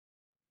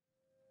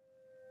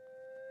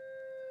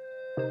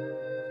Hey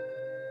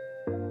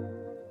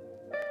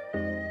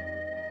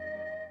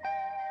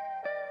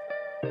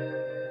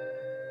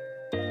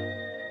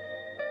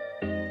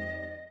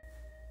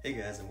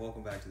guys, and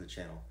welcome back to the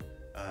channel.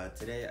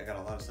 Today I got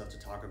a lot of stuff to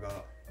talk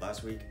about.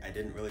 Last week I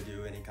didn't really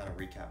do any kind of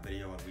recap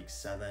video on week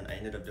 7. I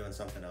ended up doing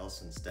something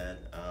else instead.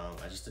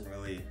 I just didn't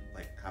really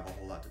have a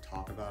whole lot to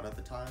talk about at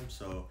the time,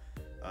 so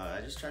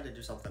I just tried to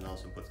do something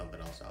else and put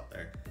something else out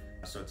there.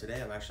 So today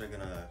I'm actually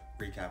gonna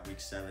recap week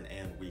 7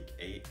 and week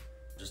 8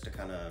 just to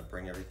kind of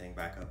bring everything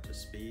back up to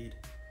speed.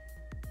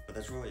 But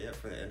that's really it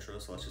for the intro,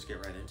 so let's just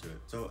get right into it.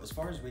 So as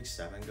far as week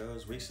 7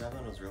 goes, week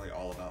 7 was really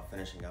all about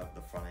finishing up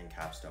the Front End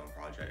Capstone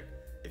project.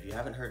 If you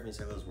haven't heard me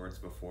say those words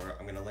before,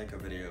 I'm gonna link a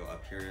video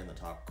up here in the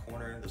top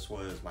corner. This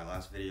was my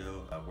last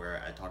video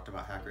where I talked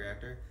about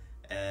Reactor,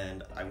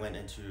 and I went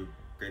into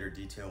greater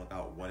detail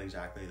about what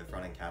exactly the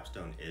Front End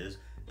Capstone is,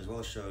 as well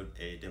as showed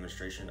a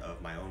demonstration of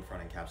my own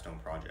Front End Capstone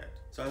project.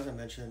 So as I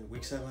mentioned,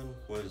 week 7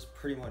 was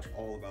pretty much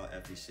all about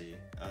FEC.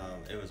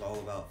 It was all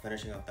about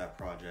finishing up that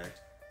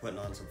project, putting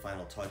on some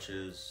final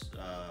touches,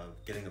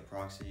 getting the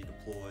proxy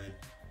deployed,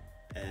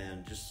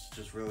 and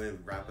just really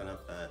wrapping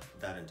up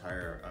that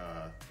entire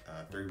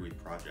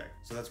 3-week project.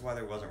 So that's why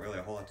there wasn't really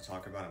a whole lot to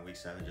talk about in week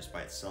 7 just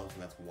by itself,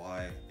 and that's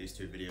why these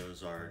two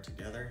videos are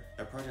together.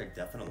 That project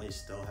definitely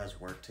still has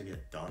work to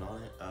get done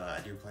on it.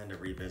 I do plan to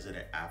revisit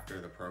it after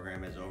the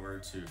program is over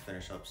to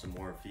finish up some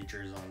more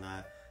features on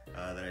that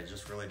that I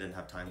just really didn't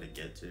have time to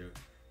get to.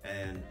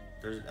 And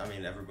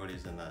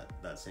everybody's in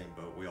that same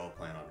boat. We all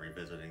plan on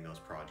revisiting those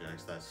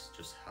projects. That's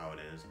just how it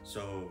is.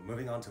 So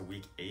moving on to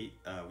week 8.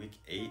 Week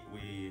 8,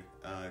 we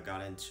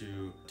got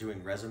into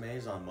doing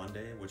resumes on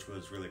Monday, which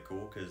was really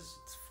cool because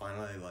it's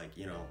finally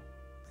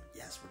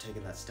yes, we're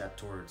taking that step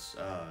towards,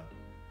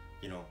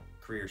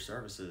 career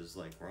services.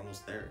 We're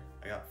almost there.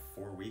 I got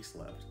 4 weeks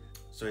left.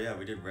 So yeah,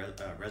 we did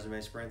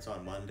resume sprints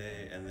on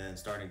Monday, and then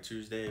starting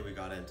Tuesday, we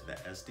got into the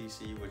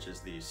SDC, which is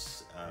the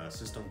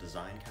System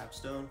Design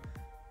Capstone.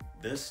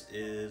 This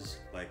is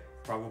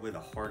probably the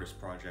hardest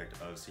project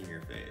of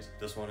senior phase.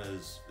 This one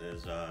is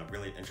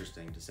really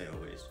interesting to say the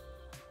least.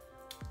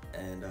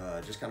 And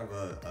just kind of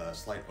a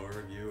slight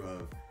overview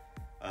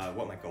of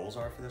what my goals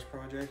are for this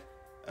project.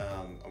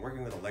 I'm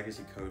working with a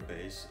legacy code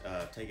base,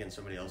 taking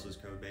somebody else's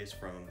code base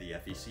from the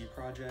FEC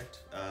project.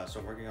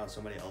 So I'm working on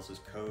somebody else's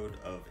code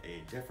of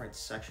a different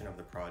section of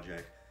the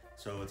project.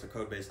 So it's a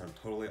code base that I'm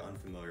totally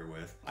unfamiliar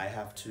with. I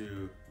have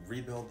to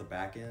rebuild the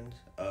back end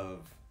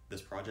of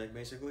this project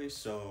basically.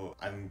 So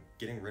I'm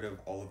getting rid of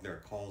all of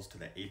their calls to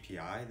the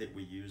API that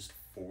we used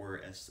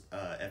for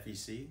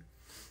FEC.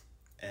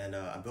 And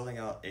I'm building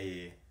out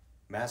a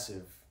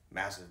massive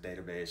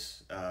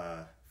database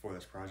for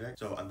this project.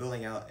 So I'm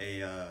building out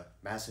a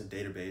massive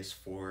database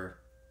for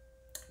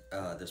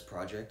this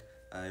project.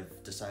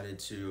 I've decided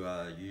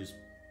to use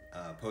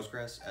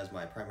Postgres as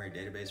my primary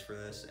database for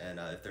this, and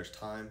if there's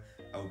time,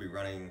 I will be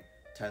running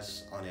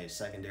tests on a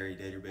secondary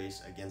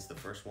database against the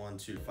first one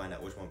to find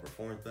out which one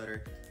performs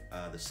better.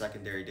 The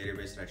secondary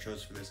database that I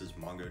chose for this is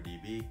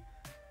MongoDB.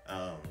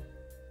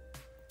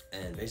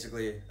 And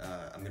basically,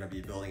 I'm gonna be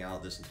building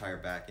out this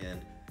entire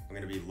backend. I'm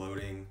gonna be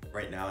loading,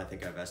 right now I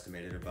think I've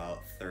estimated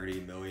about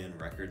 30 million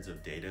records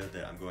of data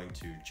that I'm going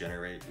to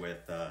generate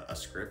with a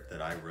script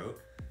that I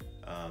wrote.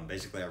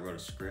 Basically, I wrote a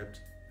script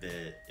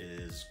that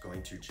is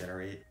going to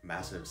generate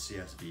massive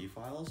CSV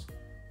files.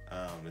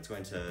 It's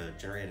going to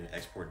generate and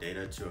export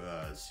data to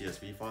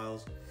CSV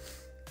files,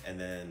 and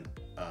then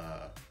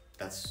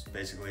that's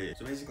basically,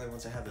 so basically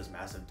once I have this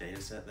massive data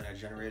set that I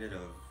generated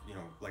of,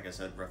 like I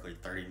said, roughly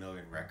 30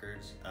 million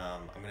records,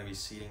 I'm going to be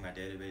seeding my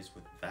database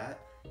with that,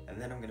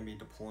 and then I'm going to be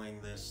deploying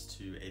this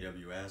to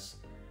AWS,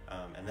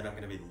 and then I'm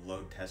going to be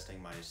load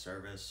testing my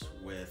service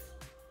with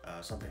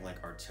something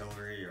like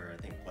Artillery, or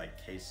I think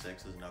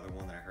K6 is another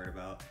one that I heard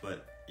about.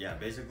 But yeah,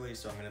 basically,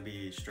 so I'm going to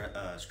be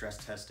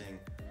stress testing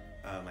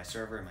my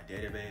server and my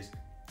database,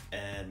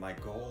 and my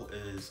goal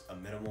is a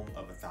minimum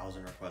of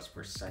 1,000 requests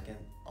per second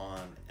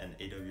on an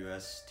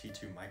AWS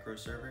T2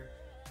 microserver.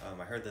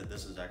 I heard that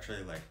this is actually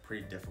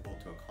pretty difficult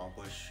to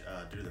accomplish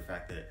due to the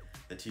fact that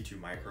the T2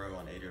 micro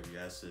on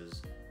AWS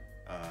is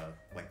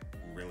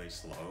really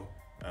slow.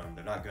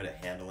 They're not good at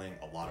handling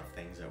a lot of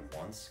things at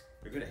once.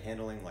 They're good at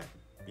handling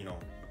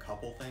a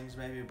couple things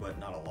maybe, but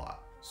not a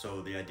lot.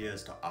 So the idea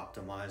is to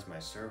optimize my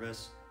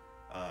service,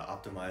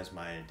 optimize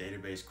my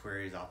database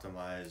queries,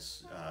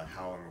 optimize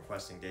how I'm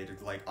requesting data,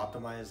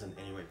 optimize in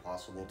any way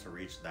possible to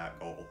reach that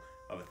goal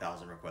of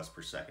 1,000 requests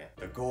per second.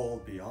 The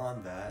goal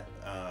beyond that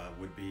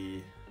would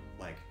be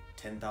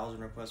 10,000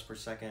 requests per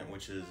second,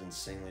 which is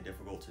insanely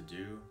difficult to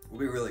do. It will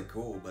be really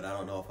cool, but I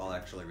don't know if I'll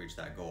actually reach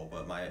that goal.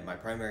 But my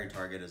primary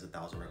target is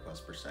 1,000 requests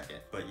per second.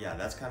 But yeah,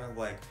 that's kind of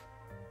like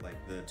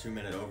the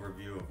 2-minute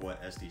overview of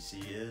what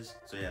SDC is.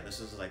 So yeah,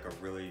 this is a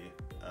really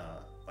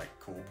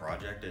cool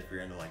project if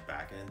you're into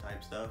back-end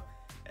type stuff,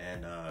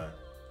 and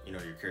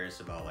you're curious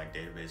about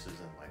databases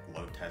and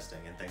load testing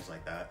and things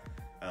like that.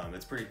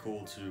 It's pretty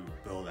cool to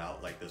build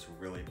out this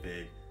really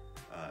big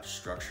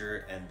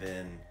structure and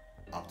then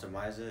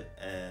optimize it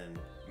and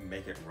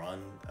make it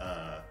run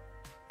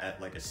at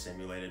like a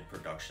simulated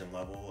production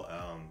level,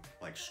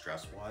 like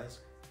stress-wise.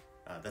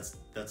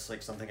 That's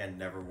like something I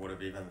never would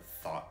have even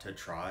thought to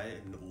try,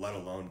 let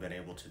alone been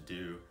able to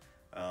do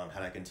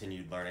had I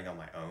continued learning on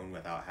my own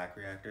without Hack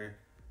Reactor.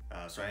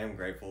 So I am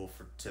grateful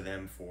to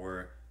them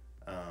for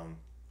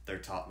their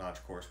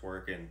top-notch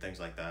coursework and things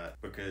like that,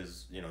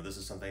 because this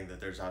is something that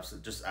there's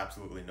just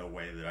absolutely no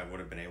way that I would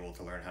have been able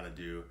to learn how to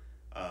do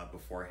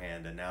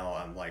beforehand, and now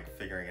I'm like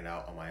figuring it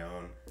out on my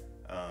own,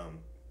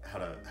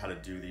 how to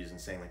do these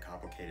insanely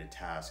complicated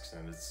tasks,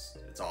 and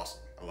it's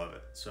awesome. I love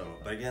it. So,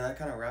 but again, that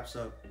kind of wraps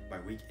up my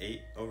week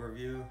 8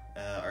 overview.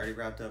 I already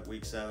wrapped up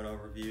week 7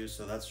 overview,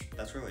 so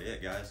that's really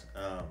it, guys.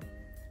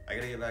 I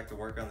gotta get back to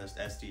work on this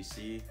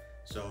SDC,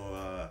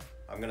 so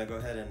I'm gonna go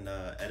ahead and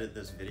edit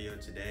this video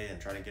today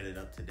and try to get it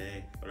up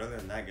today. But other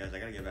than that, guys, I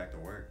gotta get back to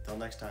work. Till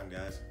next time,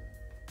 guys.